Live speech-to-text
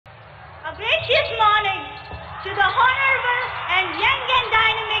gracious morning to the Honorable and Young and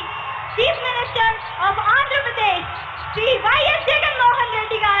Dynamic Chief Minister of Andhra Pradesh, Sri Y.S. Jagan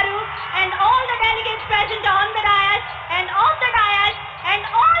Garu, and all the delegates present on the dais and off the dais, and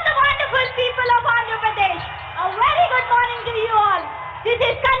all the wonderful people of Andhra Pradesh. A very good morning to you all. This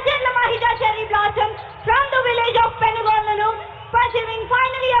is Kanchanla Mahida Cherry Blossom from the village of Penugollu, pursuing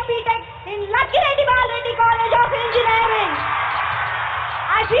finally a B.Tech in Lucky Reddy Balreddy College of Engineering.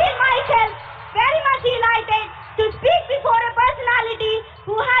 I feel myself very much elated to speak before a personality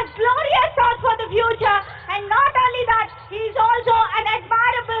who has glorious thoughts for the future, and not only that, he is also an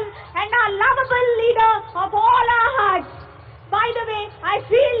admirable and a lovable leader of all our hearts. By the way, I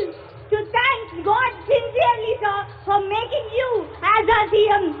feel to thank God sincerely, sir, for making you as our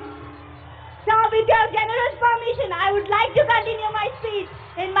CM. Sir, with your generous permission, I would like to continue my speech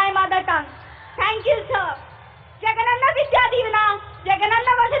in my mother tongue. Thank you, sir. Jagananna Vidya Deevena, Jagananna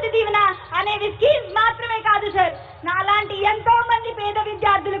Vasathi Deevena అనేవి schemes మాత్రమే కాదు sir. నాలాంటి ఎంతో మంది పేద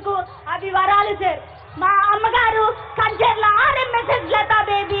విద్యార్థులకు అవి వరాలు సార్. మా అమ్మగారు కంచెర్ల RMSS లతా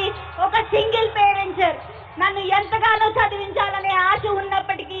బేబీ ఒక సింగిల్ పేరెంట్ సార్. నన్ను ఎంతగానో చదివించాలనే ఆశ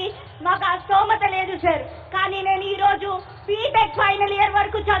ఉన్నప్పటికీ మాకు ఆ స్తోమత లేదు సార్. కానీ నేను ఈరోజు B.Tech ఫైనల్ ఇయర్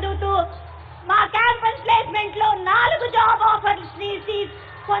వరకు చదువుతూ మా క్యాంపస్ ప్లేస్మెంట్ లో 4 జాబ్ ఆఫర్స్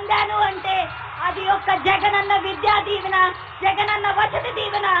పొందాను అంటే అది ఒక్క జగనన్న విద్యా దీవెన, జగనన్న వసతి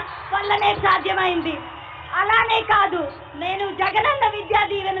దీవెన వల్లనే సాధ్యమైంది. అలానే కాదు, నేను జగనన్న విద్యా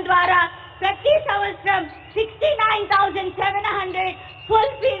దీవెన ద్వారా ప్రతి సంవత్సరం 69,700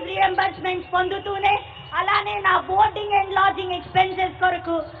 ఫుల్ ఫీజ్ రియంబర్స్మెంట్ పొందుతూనే, అలానే నా బోర్డింగ్ అండ్ లాడ్జింగ్ ఎక్స్పెన్సెస్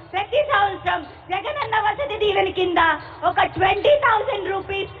కొరకు ప్రతి సంవత్సరం జగనన్న వసతి దీవెన కింద ఒక 20,000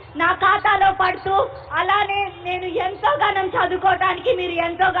 రూపీస్ నా ఖాతాలో పడుతూ, అలానే నేను ఎంతోగానం చదువుకోవడానికి మీరు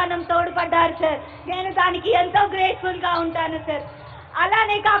ఎంతోగానం తోడ్పడ్డారు సార్. నేను దానికి ఎంతో గ్రేట్ఫుల్ గా ఉంటాను సార్.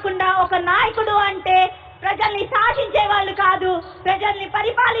 అలానే కాకుండా ఒక నాయకుడు అంటే ప్రజల్ని శాసించే వాళ్ళు కాదు, ప్రజల్ని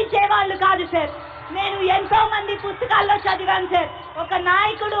పరిపాలించే వాళ్ళు కాదు సార్. నేను ఎంతో మంది పుస్తకాల్లో చదివాను సార్. ఒక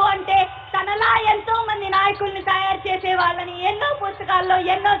నాయకుడు అంటే తనలా ఎంతో మంది నాయకుల్ని తయారు చేసే వాళ్ళని ఎన్నో పుస్తకాల్లో,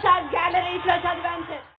 ఎన్నో గ్యాలరీస్ లో చదివాను సార్.